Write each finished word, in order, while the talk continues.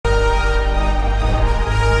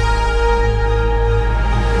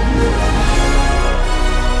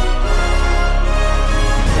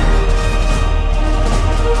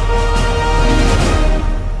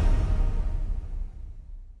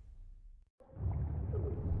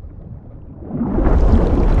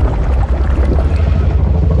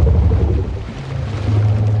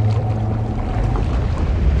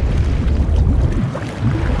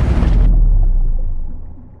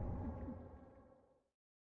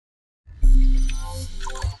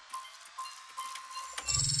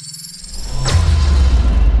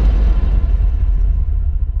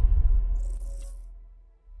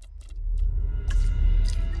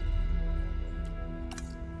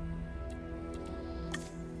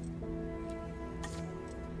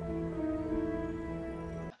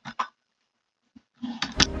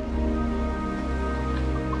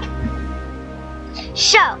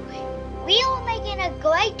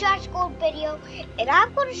video, and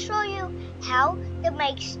I'm going to show you how to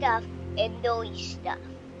make stuff and do stuff.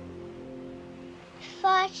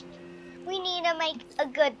 First, we need to make a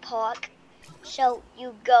good park. So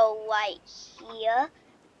you go right here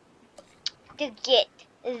to get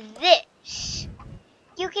this.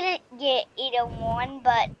 You can get either one,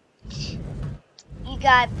 but you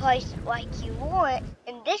gotta place it like you want,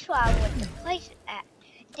 and this is where I want to place it at.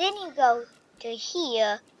 Then you go to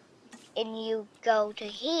here, and you go to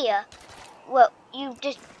here. Well, you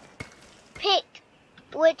just pick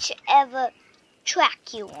whichever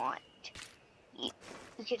track you want. You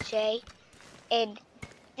could say, and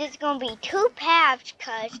there's gonna be two paths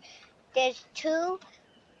because there's two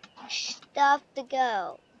stuff to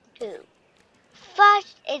go to.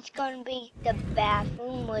 First, it's gonna be the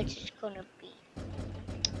bathroom, which is gonna be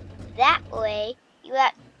that way. You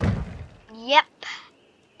got, yep,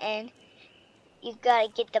 and you gotta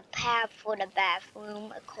get the path for the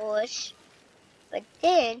bathroom, of course. But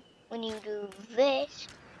then, when you do this,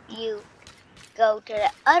 you go to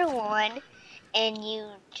the other one, and you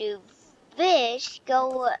do this, go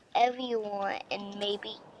wherever you want, and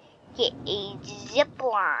maybe get a zip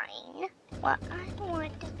line. What I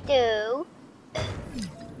want to do,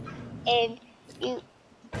 and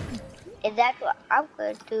that's what I'm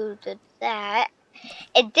going to do to that.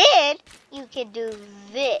 And then you can do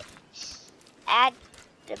this. Add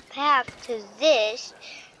the path to this,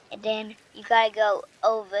 and then you gotta go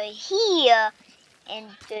over here and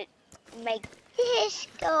to make this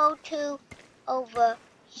go to over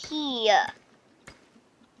here.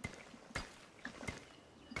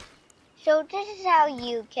 So this is how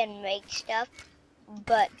you can make stuff,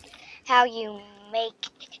 but how you make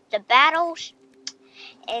the battles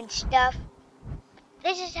and stuff,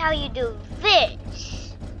 this is how you do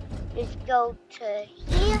this. Just go to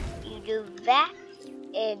here, you do that,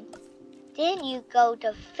 and then you go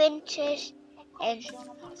to fences, and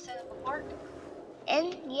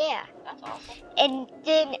yeah. That's awesome. And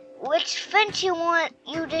then which fence you want,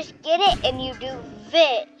 you just get it and you do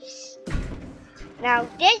this. Now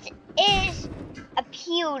this is a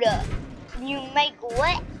pewter. You make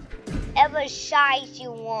whatever size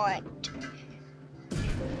you want.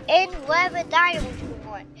 And whatever dinos you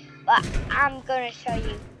want. But I'm gonna show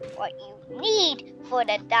you what you need for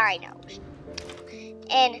the dinos.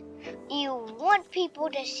 And you want people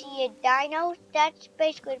to see a dino, that's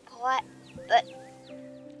basically the plot. But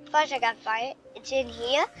first I gotta find it. It's in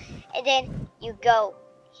here. And then you go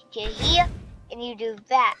to here and you do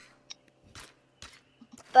that.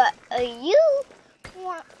 But you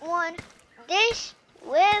want this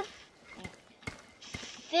with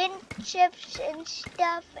friendships and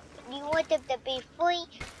stuff. You want them to be free.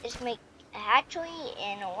 Just make a hatchery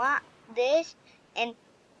and want this and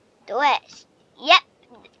the rest. Yep,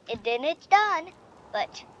 and then it's done.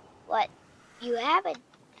 But what you haven't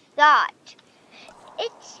thought,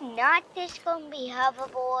 it's not just gonna be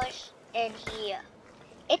hoverboards in here.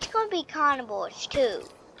 It's gonna be carnivores too,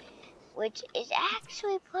 which is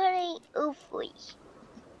actually pretty oofy.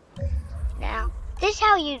 Now, this is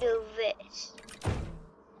how you do this.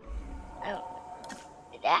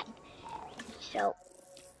 That. So,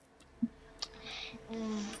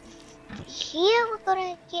 here we're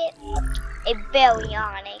gonna get a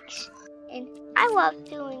baryonyx, and I love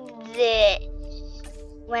doing this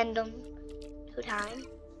random 2 times.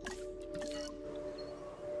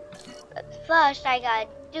 But first, I gotta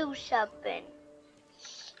do something.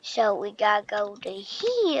 So we gotta go to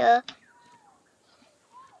here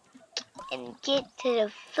and get to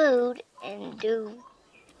the food and do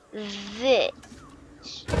this.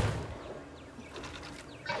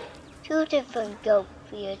 2 different goat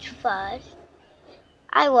feeds first.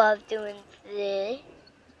 I love doing this.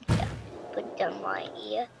 Put them right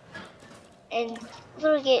here. And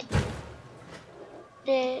we'll get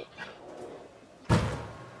the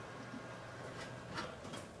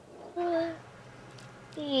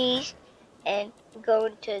these, and we're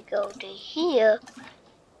going to go to here.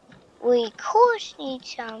 We of course need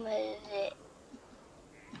some of it.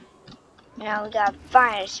 Now we gotta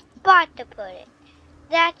find a spot to put it.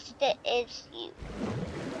 That's the issue.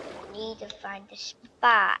 We need to find a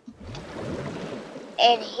spot.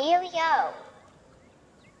 And here we go.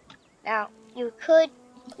 Now you could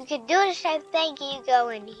do the same thing. You go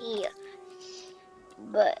in here,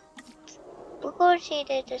 but we're going to see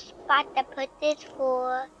there's a spot to put this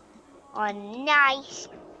for a nice,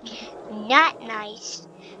 not nice,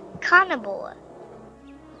 carnivore.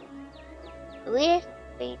 Wait.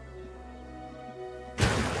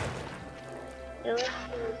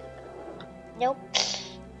 Nope.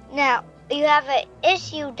 Now, you have an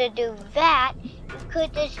issue to do that. You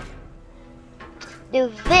could just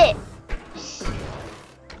do this. this.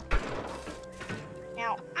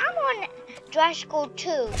 Now, I'm on Jurassic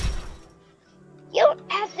 2. You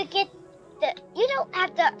don't have to you don't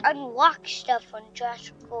have to unlock stuff on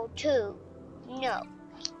Jurassic 2. No.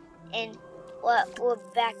 And what we're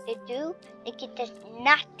back to do to get this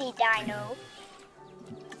nasty dino,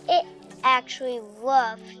 it actually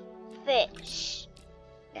loves fish.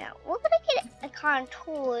 Now, we're gonna get a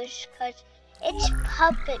contours because it's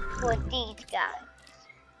perfect for these guys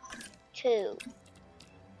too.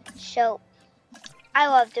 So, I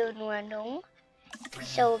love doing random.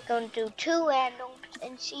 So we're gonna do 2 randoms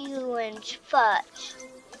and see who wins first.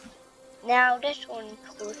 Now this one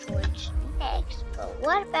wins next, but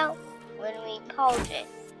what about when we pause it?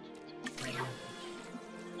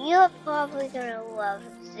 You're probably gonna love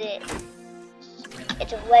this.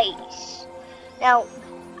 It's a race. Now,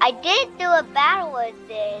 I did do a battle with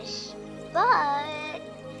this, but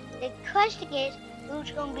the question is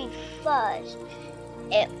who's gonna be first?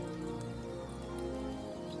 It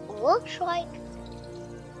looks like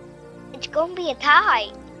it's gonna be a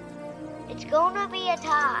tie. It's gonna be a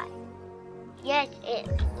tie. Yes, it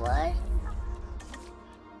was.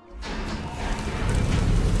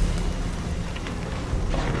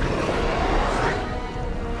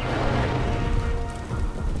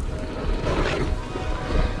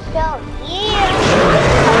 So, yeah.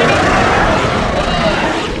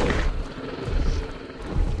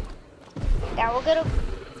 Now we're gonna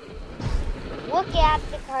look at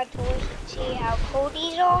the contours and see how cool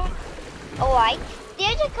these are. Alright,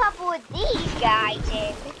 there's a couple of these guys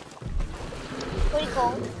in. Pretty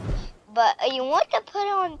cool. But you want to put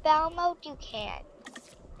it on battle mode, you can.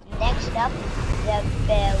 Next up, the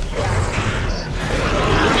Bellions.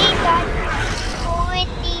 These guys are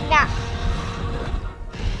pretty nice.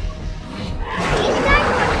 These guys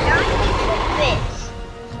are nice for fish.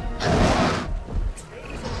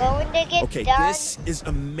 Going to get okay, done. This is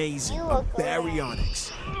amazing. A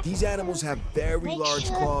baryonyx. These animals have very large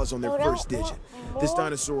claws on their first digit. This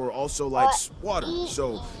dinosaur also likes water,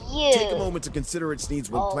 so take a moment to consider its needs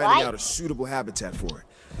when planning out a suitable habitat for it.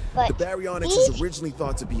 The baryonyx is originally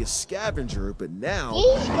thought to be a scavenger, but now,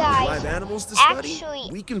 with live animals to study,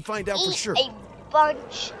 we can find out for sure. A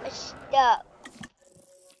bunch of stuff.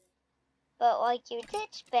 But like you'd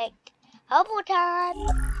expect, hubble time.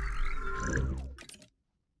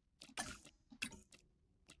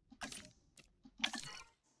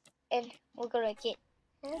 And we're gonna get,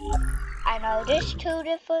 I know there's 2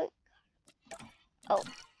 different, oh,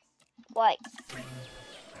 like,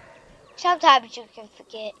 sometimes you can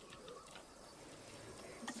forget.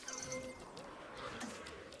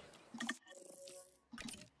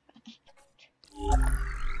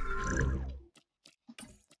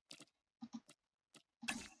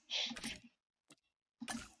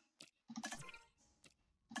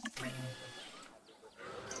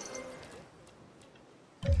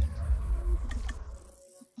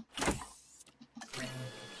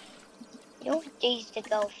 You want these to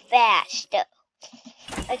go fast, though.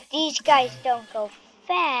 Like these guys don't go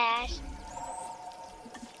fast.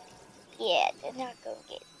 Yeah, they're not gonna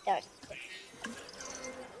get done.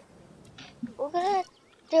 We're gonna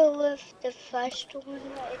do with the first one,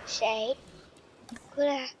 let's say.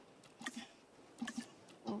 We're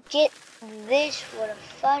gonna get this for the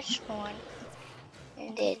first one.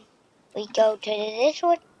 And then we go to this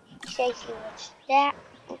one. Say he wants that.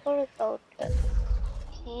 We're gonna go to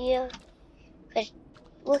here. Because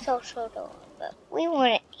look how short on, but we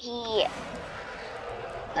want it here.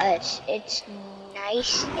 Because it's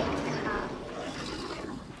nice and calm.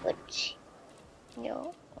 But,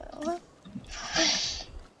 no.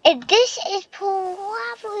 And this is probably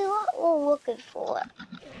what we're looking for.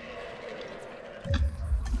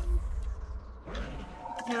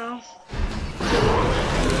 No.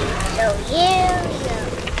 So here we go.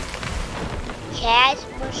 Cat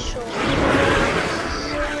mushroom.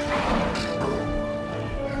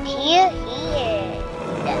 Here he is.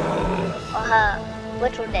 Or her.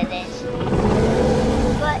 Which one that is.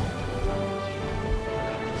 But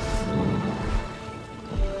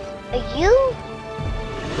are you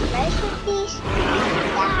nice with these?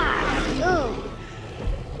 Yeah. Ooh.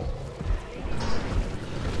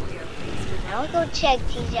 Now we'll go check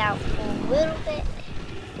these out for a little bit.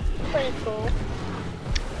 Pretty cool.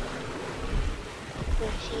 You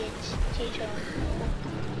see it's teacher.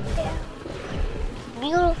 Yeah.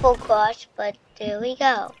 Beautiful cross, but there we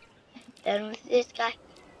go. Done with this guy.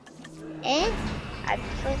 And I'm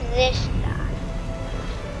for this guy.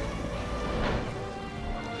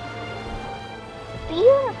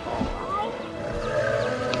 Beautiful, right?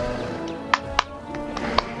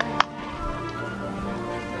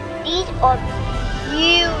 These are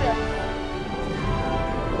beautiful.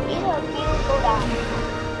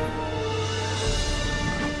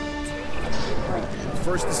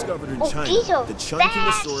 First discovered in China, the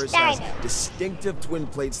Chunkingosaurus has distinctive twin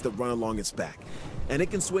plates that run along its back. And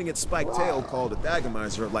it can swing its spiked tail, called a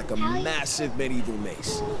thagomizer, like a massive medieval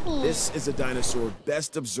mace. This is a dinosaur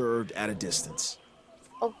best observed at a distance.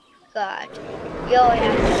 Oh, God. Yo, I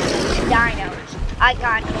have dinos. I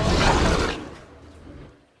got no.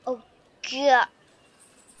 Oh, God.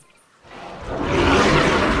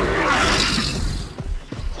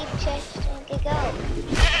 Keep chasing to go.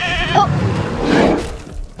 Oh!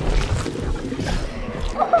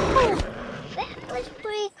 Oh! That was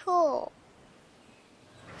pretty cool.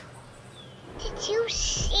 Did you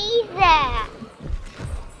see that?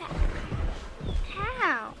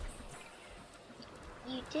 How?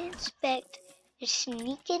 You didn't expect a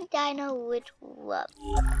sneaking dino would love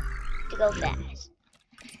to go fast.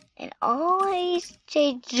 And always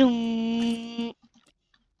say zoom.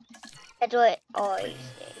 That's what I always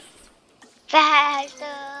say.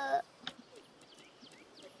 Faster.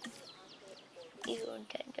 You don't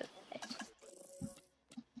tend to fast.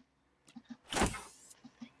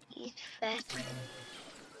 He's faster.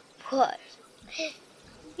 But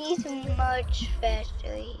he's much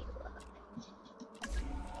faster. He was.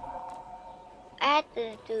 I had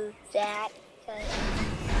to do that because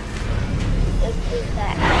let's do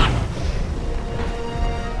that.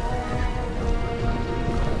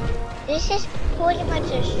 This is pretty much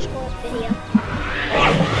a short video.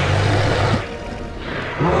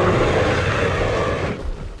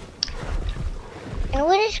 And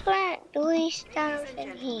we're just gonna do these dinosaurs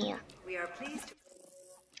in here. We are pleased.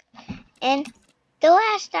 And the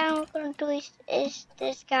last time we're gonna do is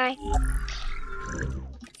this guy.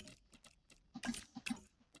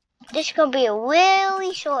 This is gonna be a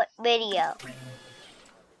really short video.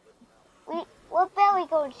 We're barely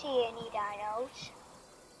gonna see any dinos.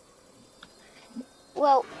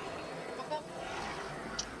 Well,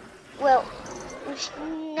 it's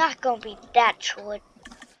not gonna be that short.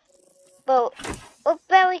 But we're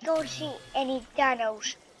barely gonna see any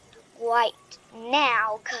dinos right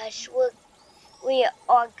now, cause we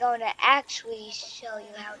are gonna actually show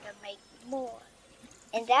you how to make more,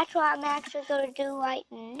 and that's what I'm actually gonna do right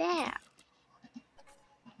now.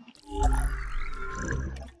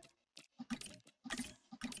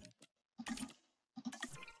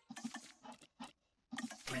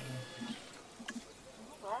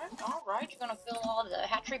 All right. You're gonna fill all the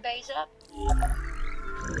hatchery bays up,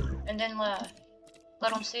 and then let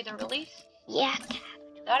them see the release. Yeah.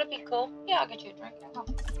 That'd be cool. Yeah, I'll get you a drink. Oh.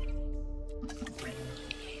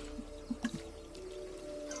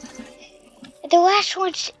 The last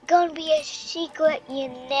one's gonna be a secret you're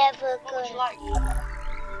never What gonna. would you like?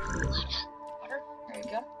 Water? There you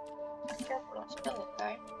go. Be careful, don't spill it,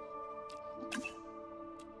 okay?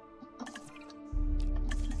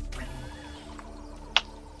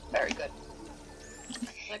 Very good.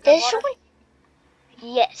 Like This water? one,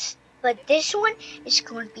 yes, but this one is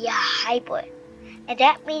going to be a hybrid, and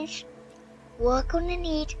that means we're going to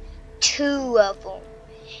need two of them.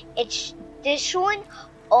 It's this one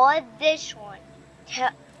or this one.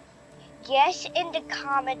 Guess in the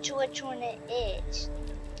comments which one it is.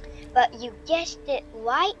 But you guessed it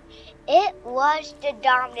right. It was the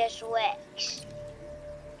Dominus Rex.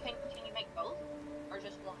 Can you make both? Or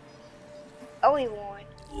just one? Only one.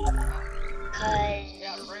 Cause You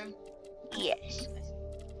out of room? yes.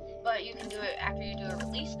 But you can do it after you do a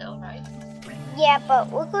release though, right? Yeah, but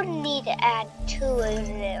we're gonna need to add two of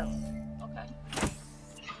them. Okay.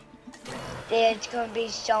 There's gonna be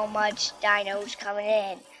so much dinos coming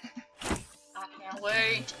in. I can't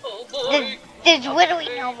wait. Oh boy. There's literally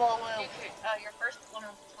no more room. Your first one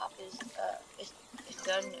on the top is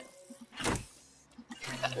done new.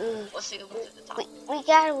 Ooh. Let's see the ones at the top. We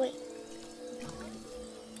gotta wait.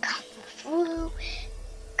 Come through.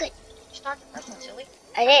 Good. Start the first one, silly.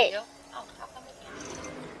 I There you did. go. Oh, how come it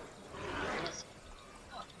can't?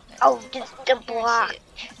 Oh, Let's go the down here and block. see it.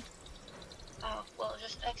 Oh, well,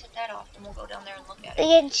 just exit that off and we'll go down there and look at We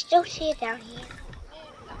it. can still see it down here. Yeah,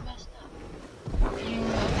 it got messed up.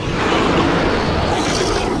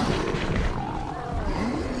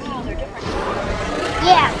 Wow, they're different.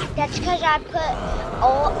 Yeah, that's because I put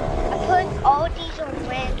all these on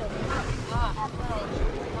random. Ah,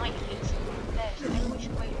 well, like it's best. I wish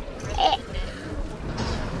we Eh. really did.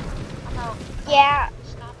 How about Yeah.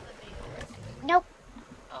 stop the video? Nope.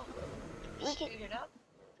 Oh, We just can- speed it up.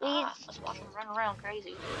 we- Let's watch them run around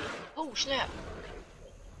crazy. Oh, snap.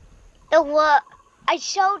 The what? I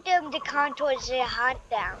showed them the contours of the hunt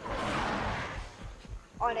down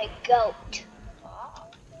on a goat. Ah.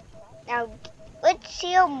 Now let's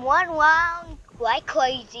see them run around like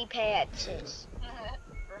crazy pantses.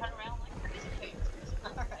 Run around like crazy pants.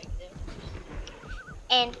 Alright then.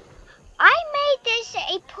 And I made this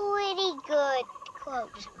a pretty good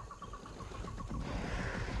close.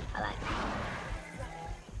 I like it.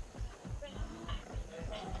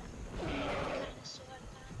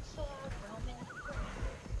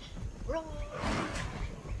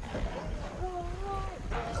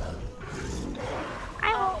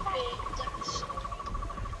 I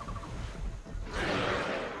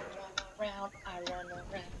will.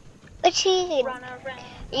 Which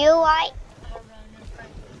you like?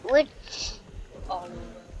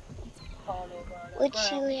 Which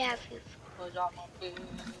you have?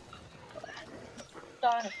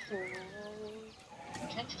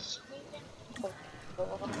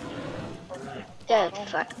 Good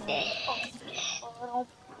fuck this.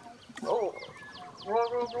 Roll.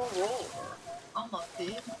 I'm a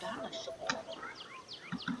big dinosaur.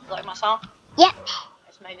 You like my song? Yeah.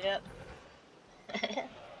 Just made it up.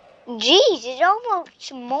 Jeez, it's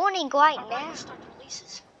almost morning right now. Start the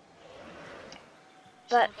releases.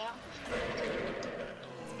 But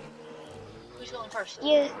who's going first?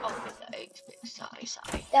 you. Oh, thanks, big sorry.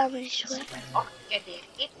 Dinosaur. Oh, get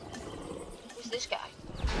it. Who's this guy?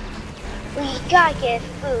 We gotta get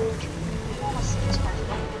food. I wanna see this guy.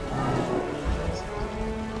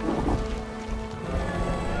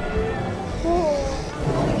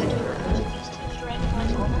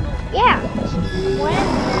 Yeah. When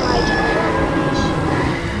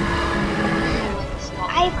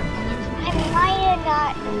I might have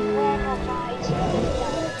not randomized it.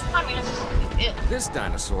 I mean, it's just like it. This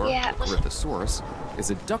dinosaur, Yeah. Brithosaurus,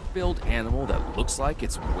 is a duck-billed animal that looks like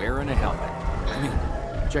it's wearing a helmet. I mean,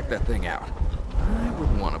 check that thing out. I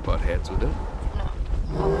wouldn't want to butt heads with it. I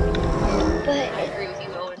But agree with you,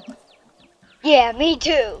 Owen. yeah, me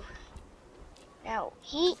too. Now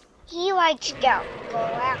he likes to go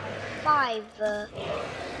around 5. Over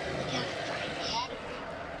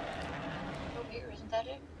here, isn't that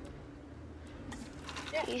it?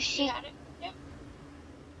 Yeah, You see- got it. Yeah.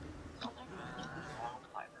 On there.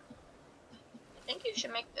 I think you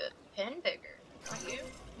should make the pen bigger, don't you?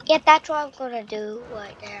 Yeah, that's what I'm gonna do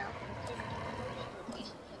right now.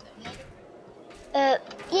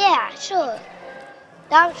 Yeah, sure.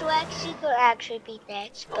 Dinosaur could actually be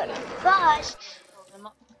next, but first,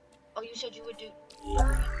 Oh, you said you would do. You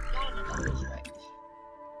got an adult, right?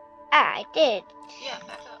 I did. Yeah,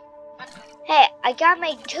 back up. Hey, I gotta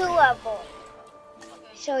make 2 of them,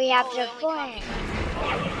 Okay. so we have Oh, to they only find.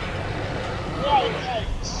 copy.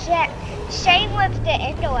 Yeah, okay. Same with the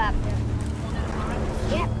Indoraptor.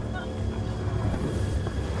 Yeah.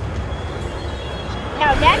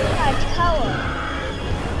 Now that's my color.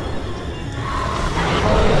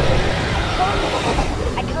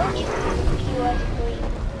 I told you he was green.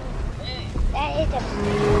 Hey, That is a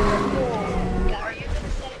beautiful are guy. you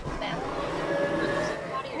gonna set it back?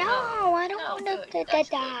 No, I don't No, want good. it to That's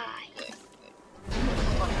die. Good.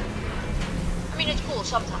 I mean, it's cool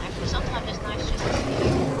sometimes, but sometimes it's nice just to see.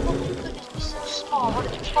 Oh my goodness, he's so small. What are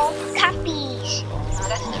they called? Copies. No,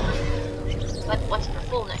 that's different. What's their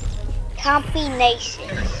full name?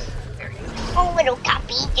 Combinations. Oh, little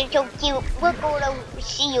copy, you're so cute. We're going to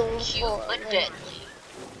see you Cute for but deadly.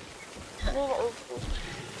 little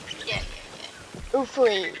Yeah.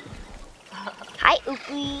 Oofly. Hi,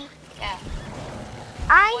 Oofly. Yeah.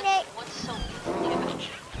 I What's so yeah.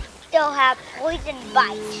 still have poison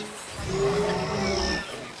bite.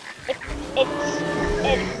 It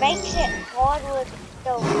makes it hard with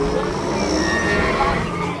the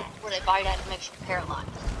Where they bite at it makes you paralyzed.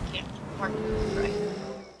 You can't work right.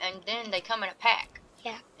 And then they come in a pack.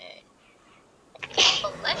 Yeah. And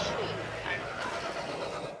bless you.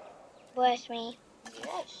 bless me.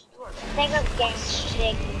 Yes, you are. I think I'm getting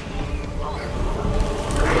sick. Oh.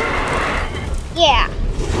 Yeah.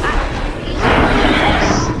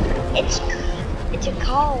 It's a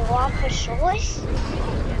Coloraptosaurus.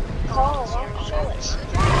 Coloraptosaurus.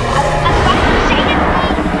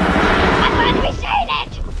 I'm finally saying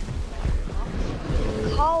it.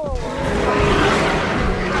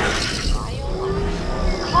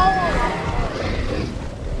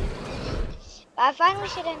 I finally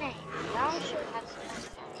said a name. Now I'm sure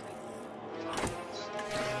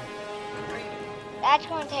that's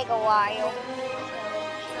going to take a while.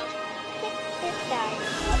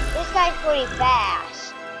 This guy's pretty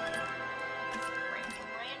fast.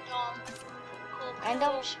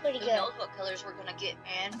 Random's pretty Who good. knows what colors we're gonna get,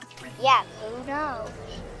 man? Yeah, who knows?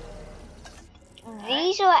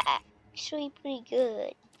 These are actually pretty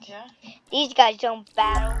good. Yeah. These guys don't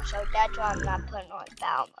battle, so that's why I'm not putting on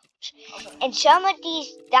battle modes. Okay. And some of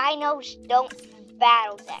these dinos don't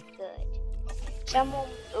battle that good. Some of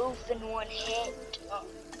them oof in one hit. Oh.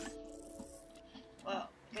 Well,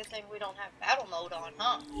 Good thing we don't have battle mode on,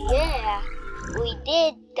 huh? Yeah, we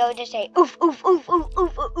did. They'll just say oof, oof, oof, oof,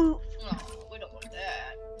 oof, oof, oof. No, we don't want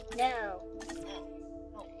that. No.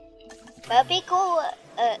 Oh, But be cool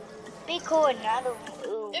another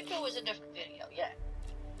oof. if it was a different video, yeah.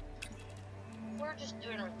 We're just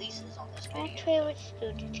doing releases on this video. Actually, let's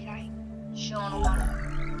do this guy. Showing them how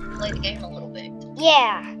to play the game a little bit.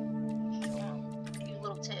 Yeah. A few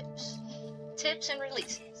little tips. Tips and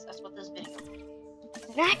releases. That's what this video is.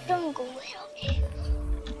 Not doing good tips.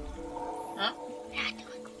 Huh? Not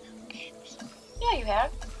doing good tips. Yeah, you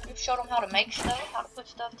have. You've showed them how to make stuff, how to put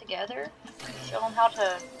stuff together. Show them how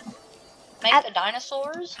to make the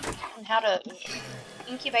dinosaurs and how to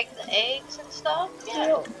incubate the eggs and stuff. I Yeah.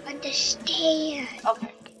 don't understand.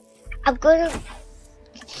 Okay. I'm gonna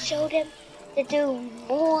show them to do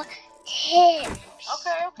more tips.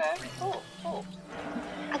 Okay. Cool.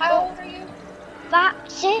 I'm How going old are you? 5,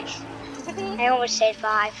 6. I almost said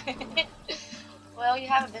 5. Well, you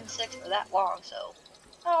haven't been 6 for that long, so.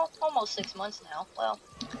 Oh, almost 6 months now. Well,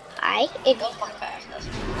 It goes by fast,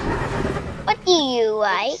 doesn't it? what do you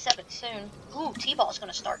like? 7 soon. Ooh, T-ball's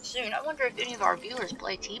gonna start soon. I wonder if any of our viewers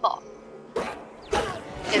play T-ball.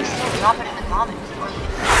 If so, drop it in the comments. Or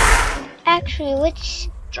Actually, let's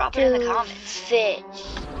drop it in the do comments. fish.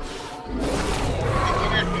 And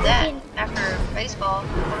then after that, after baseball,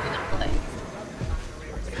 what are we gonna play?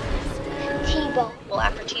 T-ball. Well,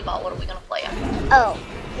 after T-ball, what are we gonna play after? Oh,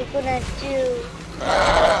 we're gonna do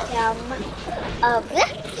some of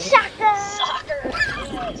soccer. Soccer!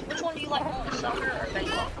 Yes. Which one do you like more, soccer or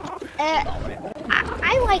baseball? T-ball, whatever.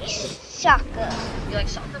 I like soccer. You like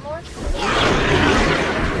soccer more?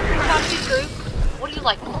 How about you, Drew? What do you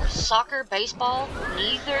like more, soccer, baseball,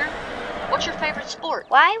 neither? What's your favorite sport?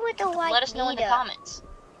 Why would the like Let us know in the neither? comments.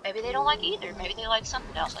 Maybe they don't like either. Maybe they like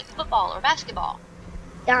something else, like football or basketball.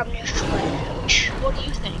 What do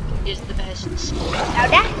you think is the best sport? Now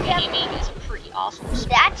that's Gaming is a pretty awesome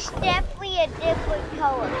sport. That's definitely a different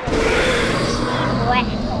color. Black.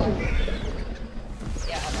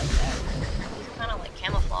 Yeah, I like that. It's kind of like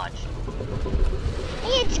camouflage.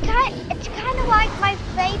 It's kind of like my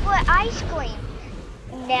favorite ice cream,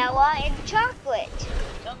 vanilla and chocolate.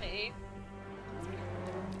 Yummy.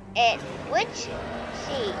 And let's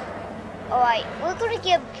see. All right, we're gonna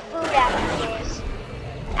get food after this.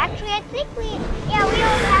 Actually, I think we don't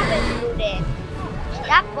have any food in.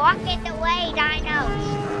 Stop blocking the way, dinos.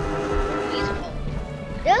 These are cold.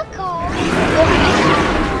 They're cold.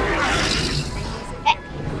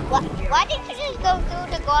 Why didn't you just go through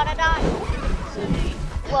the Godadon?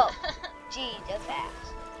 Whoa, gee, they're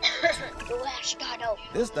fast. The last dino.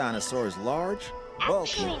 This dinosaur is large,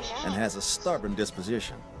 bulky, Actually, no. and has a stubborn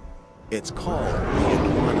disposition. It's called the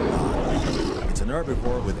iguanodon. It's an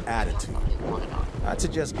herbivore with attitude. I'd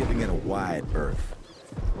suggest giving it a wide berth.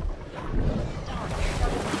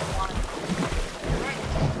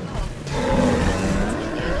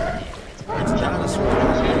 It's a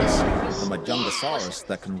dinosaur from a Jungosaurus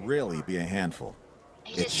that can really be a handful.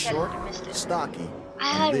 It's short, stocky,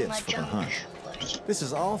 and lives for the hunt. This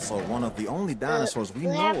is also one of the only dinosaurs we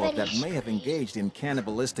know of that may have engaged in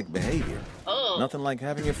cannibalistic behavior. Oh. Nothing like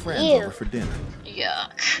having your friends Ew. over for dinner.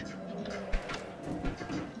 Yuck.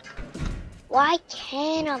 Why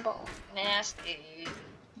cannibal? Nasty.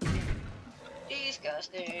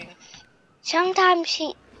 Disgusting. Sometimes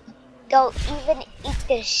they'll even eat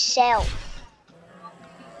themselves.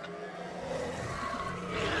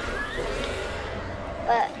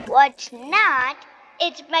 But what's not,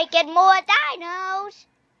 it's making more dinos.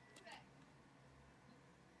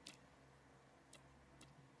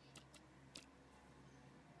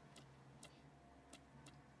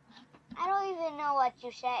 I don't even know what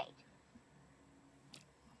you said.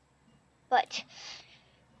 But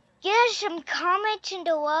give us some comments in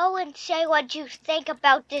below and say what you think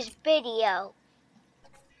about this video.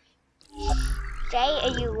 Say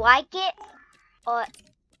if you like it or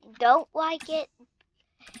don't like it.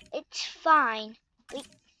 It's fine.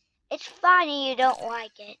 It's fine if you don't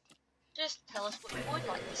like it. Just tell us what you would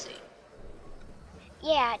like to see.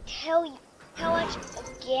 Yeah, tell us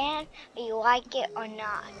again if you like it or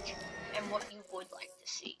not. And what you would like to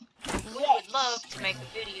see. We Yes. would love to make a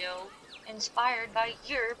video inspired by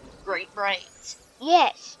your great brains.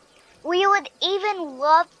 Yes. We would even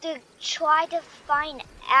love to try to find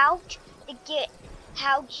out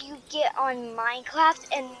how you get on Minecraft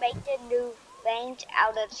and make the new things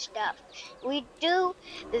out of stuff. We do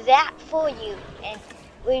that for you, and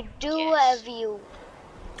we do Yes.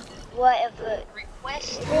 whatever.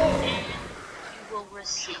 Request and you will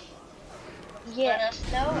receive. Let Yeah. us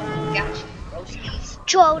know. We got you, roasties.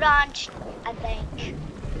 Troodons, I think.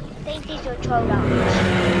 think these are Troodons.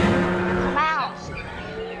 Come out.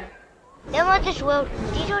 These are just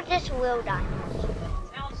real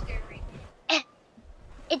dinos. Sounds scary.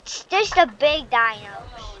 It's just the big dinos.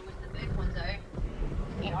 Oh, it was the big ones, eh?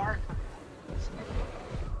 They are.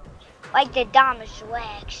 Like the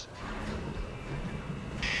Dinosaurs.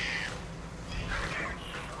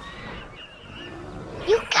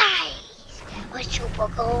 You guys are super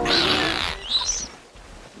cool.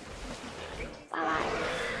 Bye.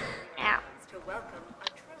 Now,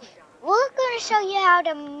 we're gonna show you how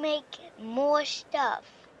to make more stuff.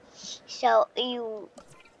 So you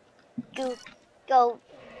go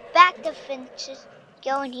back to fences,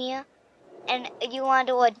 go in here, and you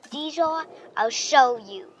wonder what these are? I'll show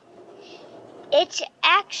you. It's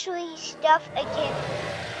actually stuff I can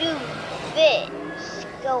do this.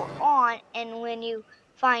 Go on, and when you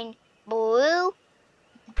find blue,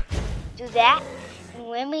 do that. And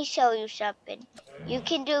let me show you something. You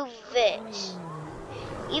can do this.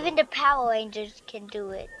 Even the Power Rangers can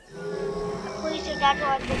do it. I'm pretty sure that's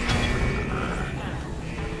what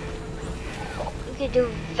you can do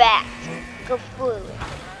that. Go through it.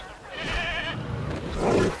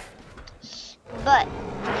 But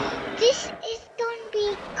this is gonna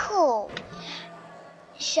be cool.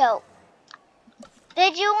 So,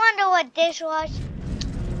 did you wonder what this was?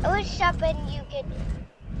 It was something you could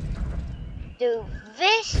do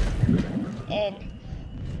this, and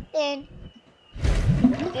then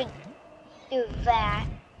you could do that,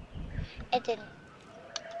 and then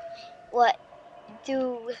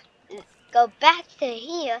go back to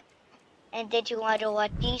here, and did you wonder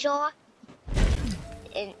what these are?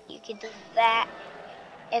 And you can do that,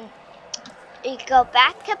 and you go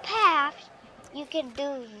back to paths, you can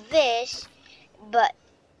do this, but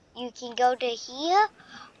you can go to here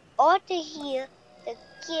or to here to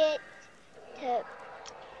get to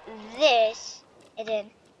this, and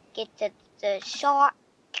then get to the shark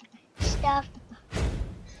stuff,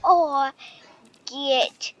 or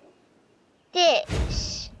get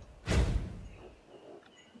this.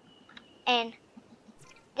 And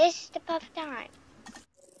this is the perfect time.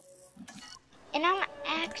 And I'm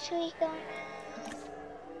actually going to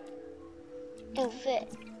do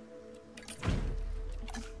this.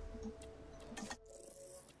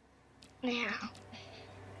 Now,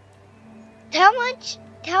 tell us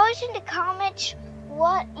in the comments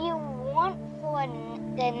what you want for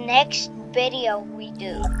the next video we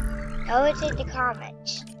do. Tell us in the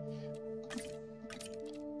comments.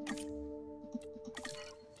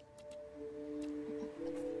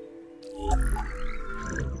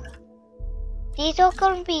 These are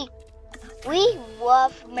gonna be, we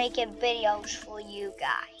love making videos for you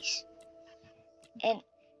guys. And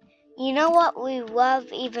you know what we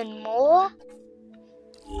love even more?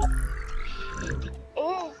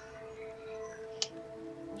 Is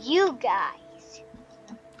you guys.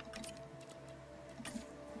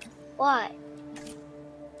 What?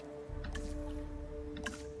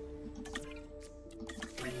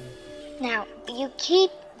 Now, you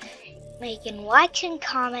keep making likes and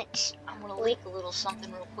comments. I'm gonna leak a little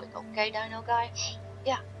something real quick, okay, Dino Guy?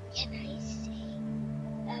 Yeah. Can I say,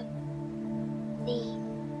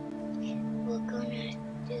 we're gonna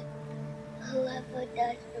do whoever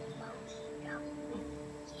does the most stuff.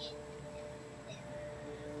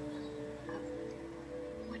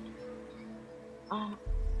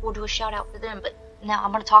 We'll do a shout out for them, but now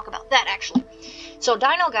I'm gonna talk about that actually. So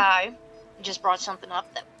Dino Guy just brought something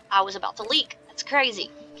up that I was about to leak. That's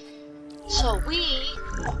crazy. So we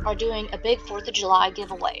are doing a big 4th of July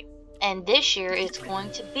giveaway, and this year it's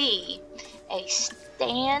going to be a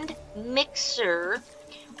stand mixer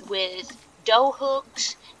with dough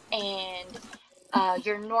hooks and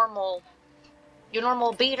your normal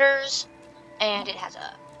beaters, and it has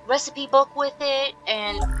a recipe book with it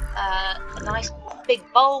and a nice big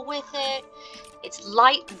bowl with it. It's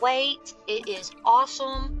lightweight, it is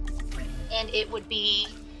awesome, and it would be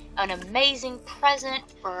an amazing present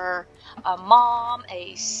for a mom,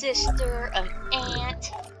 a sister, an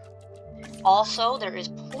aunt. Also, there is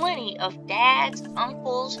plenty of dads,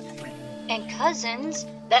 uncles, and cousins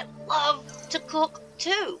that love to cook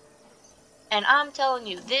too. And I'm telling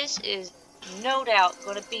you, this is no doubt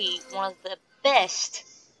going to be one of the best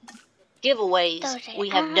giveaways we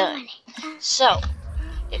have done. So,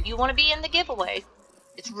 if you want to be in the giveaway,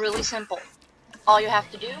 it's really simple. All you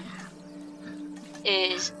have to do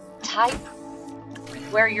is type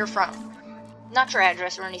where you're from. Not your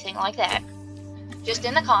address or anything like that. Just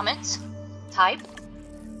in the comments, type.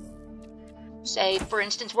 Say, for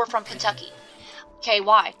instance, we're from Kentucky.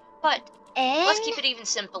 KY. But let's keep it even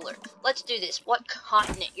simpler. Let's do this. What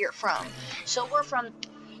continent you're from. So we're from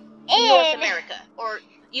North America or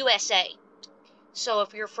USA. So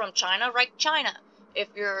if you're from China, write China. If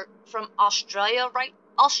you're from Australia, write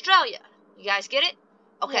Australia. You guys get it?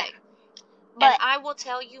 Okay. Yeah. And I will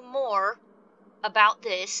tell you more about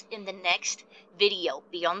this in the next video.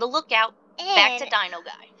 Be on the lookout. Back to Dino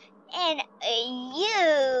Guy. And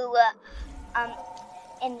you,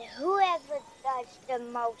 and whoever does the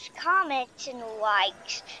most comments and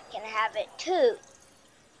likes can have it too.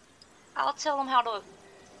 I'll tell them how to.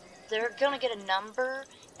 They're gonna get a number,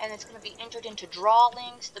 and it's gonna be entered into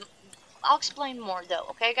drawings. I'll explain more though.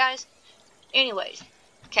 Okay, guys. Anyways,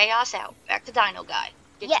 chaos out. Back to Dino Guy.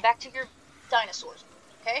 Get you back to your dinosaurs.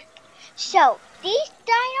 Okay. So these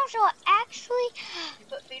dinos are actually. You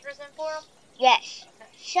put feeders in for them. Yes.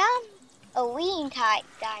 Some lean type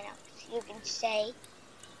dinos, you can say.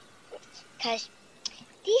 Because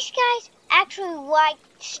these guys actually like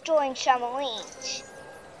storing some leans.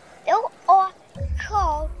 They are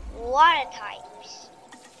called water types.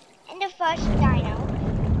 And the first dino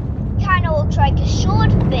kind of looks like a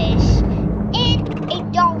swordfish and a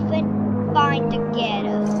dolphin bind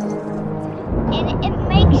together. And it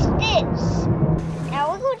makes this.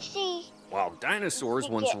 Now we're going to see. While dinosaurs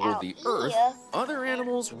once get ruled out the here. earth, other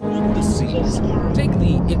animals ruled the seas. This guy. Take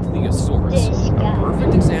the ichthyosaurs, This a guy.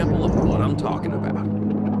 perfect example of what I'm talking about.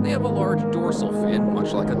 They have a large dorsal fin,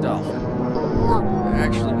 much like a dolphin. Or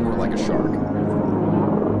actually more like a shark.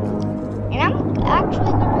 And I'm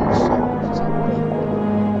actually going to show something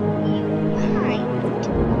you might.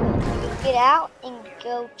 You get out and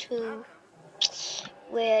go to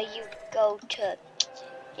where you go to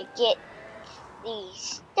get the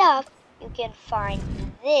stuff. You can find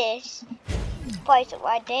this, place it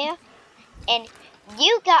right there, and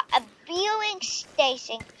you got a viewing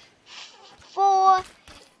station for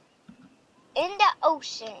in the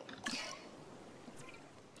ocean.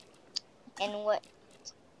 And what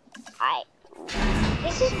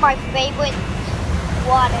this is my favorite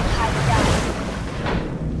water type dino.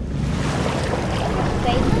 My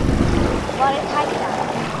favorite water type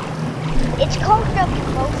dino. It's called the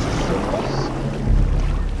Mosasaurus.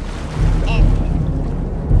 And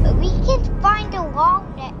we can find a long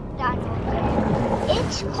neck dino there.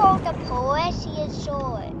 It's called the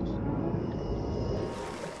Plesiosaurus.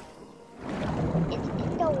 It's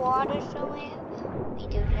in the water somewhere. We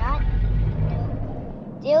do not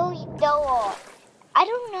know. There are. I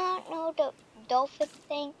do not know the dolphin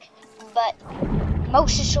thing, but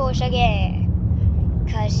Mosasaurus again.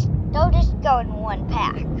 Because they'll just go in one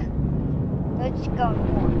pack. They'll just go in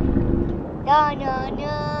one. Da na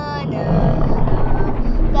na na.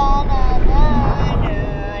 Da na na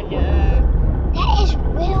na na. That is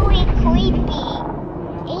really creepy,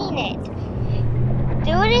 ain't it?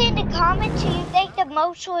 Do it in the comments if you think the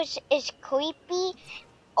Mosasaurus is creepy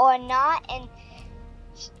or not, and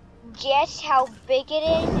guess how big it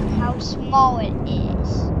is and how small it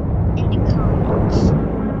is in the comments.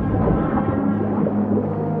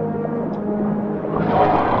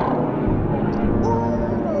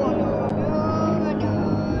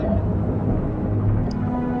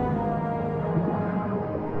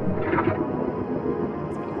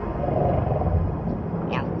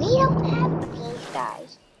 Now we don't have these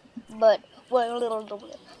guys, but we're a little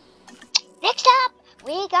bit. Next up,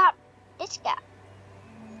 we got this guy.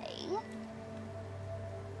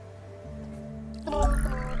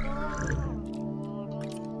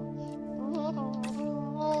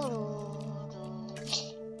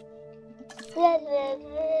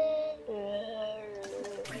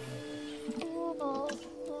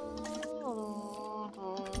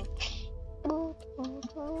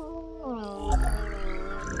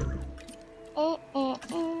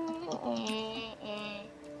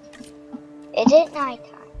 Is it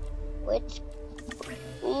nighttime? Which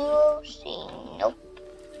we'll see. Nope.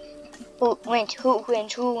 Who went? Who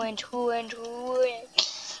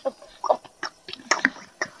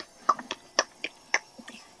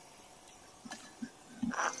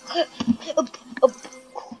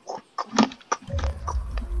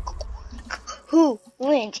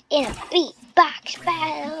wins in a beatbox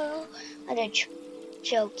battle? I'm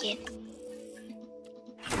joking.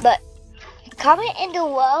 But comment in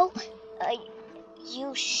below.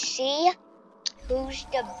 You see who's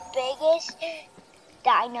the biggest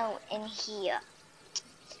dino in here.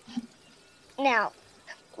 Now,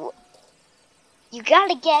 you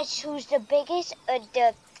gotta guess who's the biggest.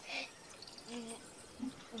 The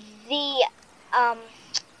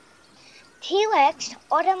T-Rex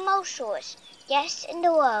or the Mosasaurus. Guess in the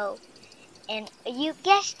row. And you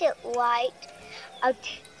guessed it right.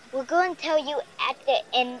 We're going to tell you at the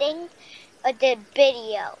ending of the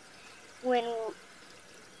video when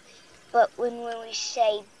we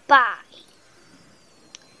say bye.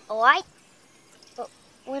 Alright? But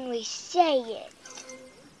when we say it,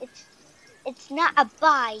 it's not a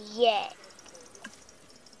bye yet.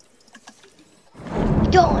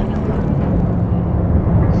 Dino.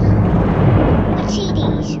 Let's see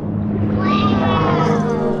these. Wow.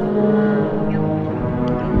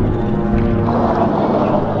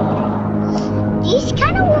 These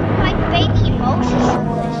kind of look like baby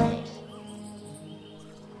Mosasauruses.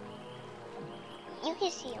 You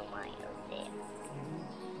can see them right over there.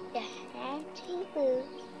 The handy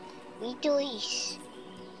boots. We do these.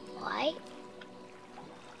 Right?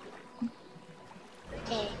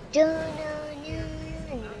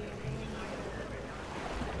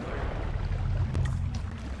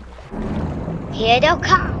 Here they'll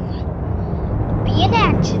come. Be in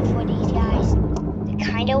action for these guys. They're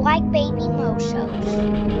kind of like baby Mosos.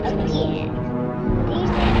 Again.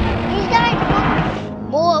 These guys look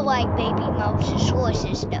more like baby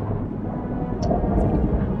Mosasauruses though.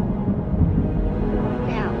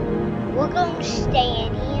 Now, we're going to stay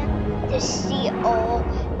in here to see all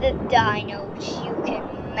the dinos you can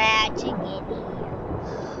imagine in here.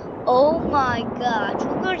 Oh my gosh,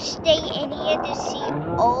 we're going to stay in here to see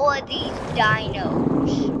all of these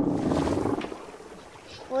dinos.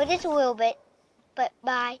 For just a little bit, but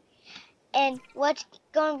bye. And what's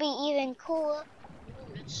going to be even cooler?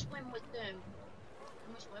 Let's swim with them.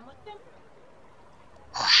 Can we swim with them?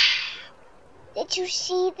 Did you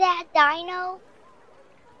see that dino?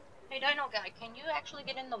 Hey, Dino guy, can you actually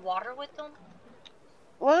get in the water with them?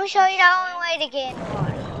 Let me show you the only way to get in the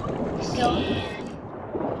water. So,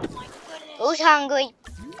 Oh my goodness. who's hungry?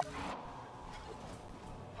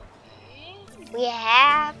 Okay. We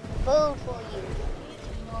have food for you.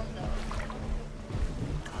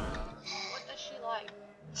 What does she like?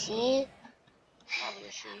 See? Probably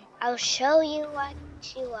a she. I'll show you what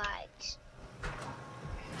she likes.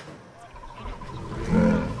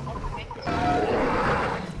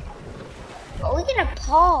 But we're gonna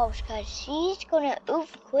pause because she's gonna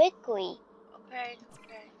oof quickly. Okay.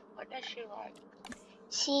 What does she like?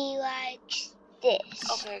 She likes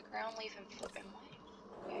this. Okay, ground leaf and fruit and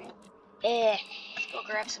wine. Okay. Let's go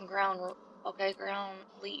grab some ground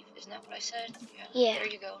leaf. Isn't that what I said? Yeah. There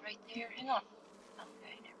you go, right there. Hang on.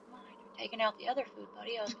 Okay, never mind. You're taking out the other food,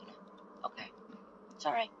 buddy. I was gonna. Okay. It's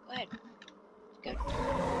alright. Go ahead. Good.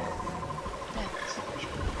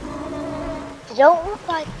 They don't look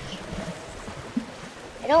like.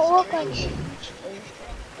 They don't look like.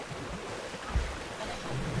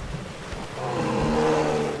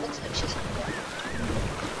 Looks like she's hungry.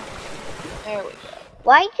 There we go.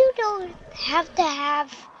 Why do they have to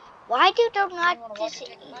have? Why do they not just eat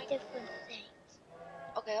different things?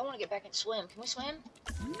 Okay, I want to get back and swim. Can we swim?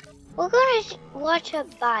 We're gonna watch her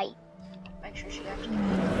bite. Make sure she actually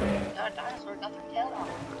got a dinosaur, got their tail on.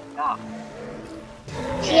 Stop.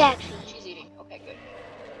 She's eating. Okay, good.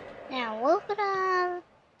 Now we're gonna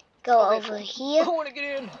go over here. I want to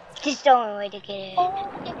get in. This is the only way to get in. Oh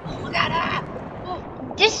my god!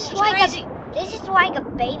 Oh, This is like a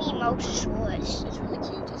baby Mosasaurus. it's really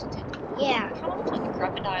cute, isn't it? Yeah. It kind of looks like a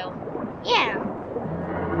crocodile. Yeah.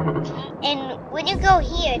 And when you go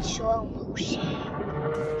here, it's slow motion.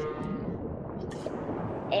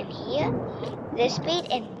 And here, this speed,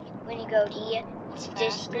 and when you go here, it's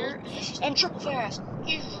this speed. And triple fast.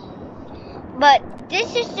 But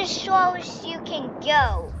this is the slowest you can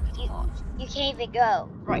go. You can't even go.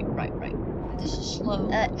 Right. This is slow.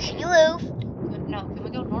 You move. No, can we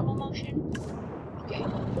go normal motion? Okay.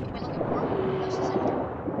 Can we look at normal?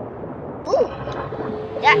 Ooh.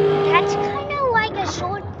 That's kind of like a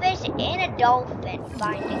swordfish and a dolphin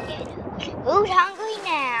finding it. Who's hungry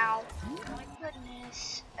now? Oh my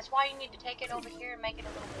goodness. That's why you need to take it over here and make it a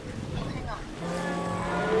little bit. Oh, hang on.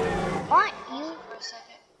 What? You? For a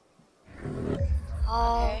second.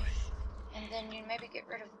 Oh. Okay. And then you maybe get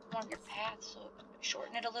rid of one of your paths, so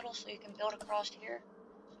shorten it a little so you can build across here.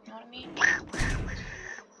 You know what I mean?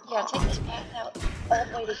 Yeah, take this path out all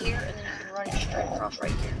the way to here, and then you can run it straight across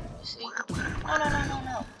right here. You see?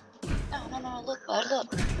 No, look, bud, look.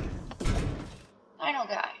 Dino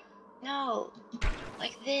guy. No.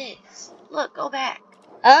 Like this. Look, go back.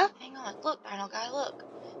 Huh? Hang on. Look, Dino guy, look.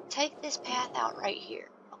 Take this path out right here,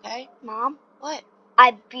 okay? Mom? What?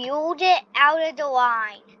 I built it out of the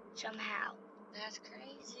line somehow. That's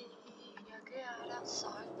crazy. You got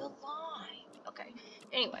outside the line. Okay.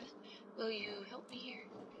 Anyways, will you help me here?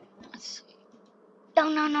 Let's see.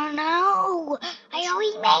 No. I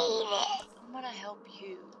already made it. I'm gonna help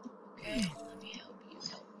you. Okay? Let me help you.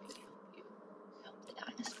 Help the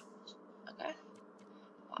dinosaurs. Okay?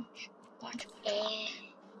 Watch.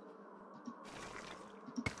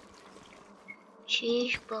 Two.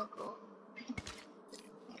 fish buckle.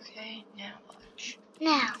 Okay, now watch.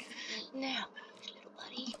 Now Little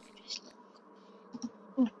buddy, just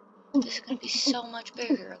look. This is gonna be so much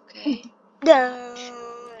bigger, okay? No.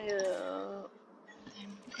 Then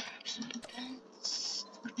grab some fence.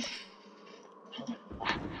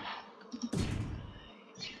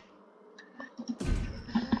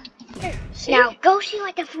 See? Now go see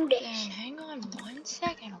what the food Then is. hang on 1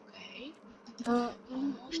 second, okay?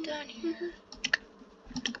 Almost done here.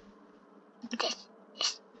 This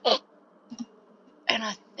is it. And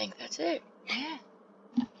I think that's it. Yeah.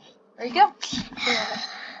 There you go.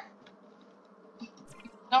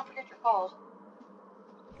 Don't forget your calls.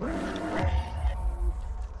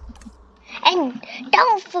 And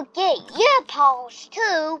don't forget your paws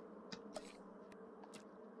too.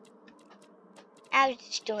 I was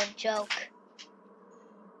just doing a joke.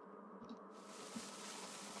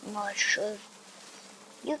 Not sure.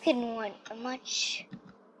 You can want a much.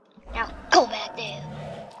 Now go back there.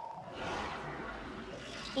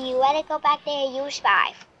 You let it go back there, use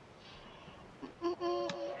 5.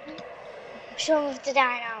 Swim with the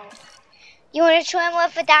dino. You want to swim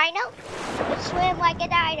with a dino? Swim like a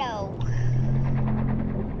dino.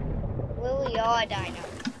 Well, we are a dino.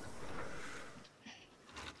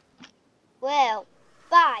 Well,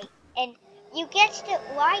 bye. And you guessed it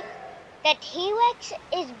right. The T-Rex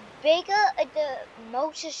is bigger than the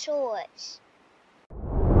Mosasaurus.